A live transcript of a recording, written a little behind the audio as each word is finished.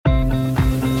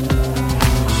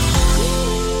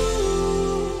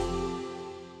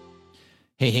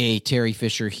Hey, Terry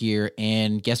Fisher here,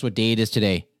 and guess what day it is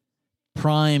today?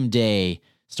 Prime Day.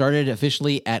 Started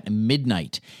officially at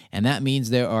midnight, and that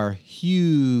means there are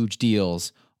huge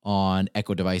deals on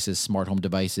Echo devices, smart home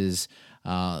devices.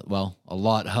 A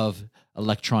lot of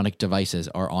electronic devices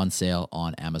are on sale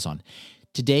on Amazon.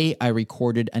 Today, I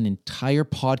recorded an entire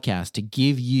podcast to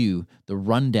give you the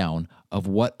rundown of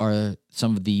what are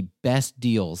some of the best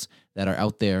deals that are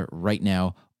out there right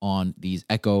now on these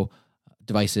Echo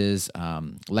devices,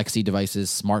 Lexi devices,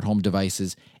 smart home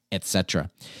devices, etc.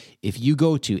 If you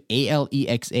go to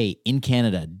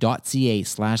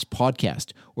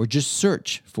alexaincanada.ca/podcast or just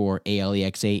search for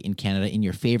ALEXA in Canada in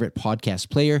your favorite podcast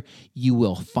player, you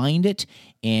will find it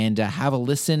and have a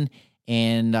listen,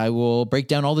 and I will break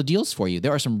down all the deals for you.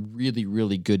 There are some really,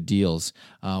 really good deals.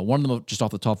 One of them, just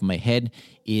off the top of my head,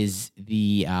 is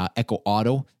the Echo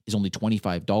Auto is only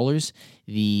 $25.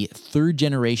 The third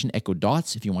generation Echo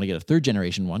Dots, if you want to get a third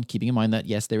generation one, keeping in mind that,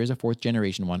 yes, there is a fourth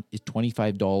generation one, is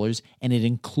 $25, and it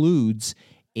includes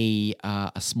a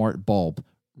smart bulb.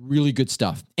 Really good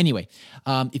stuff. Anyway,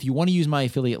 if you want to use my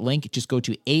affiliate link, just go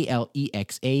to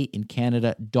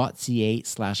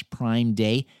alexaincanada.ca/Prime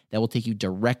Day. That will take you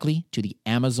directly to the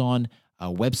Amazon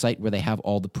website where they have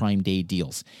all the Prime Day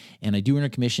deals. And I do earn a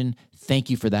commission. Thank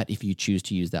you for that if you choose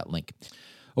to use that link.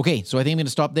 Okay, so I think I'm going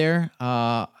to stop there.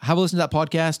 Have a listen to that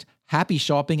podcast. Happy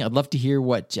shopping. I'd love to hear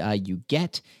what you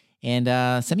get. And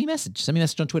send me a message. Send me a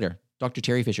message on Twitter. Dr.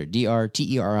 Terry Fisher,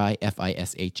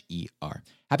 DrTerifisher.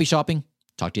 Happy shopping.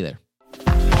 Talk to you later.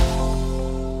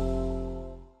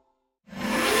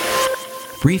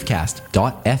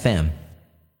 Briefcast.fm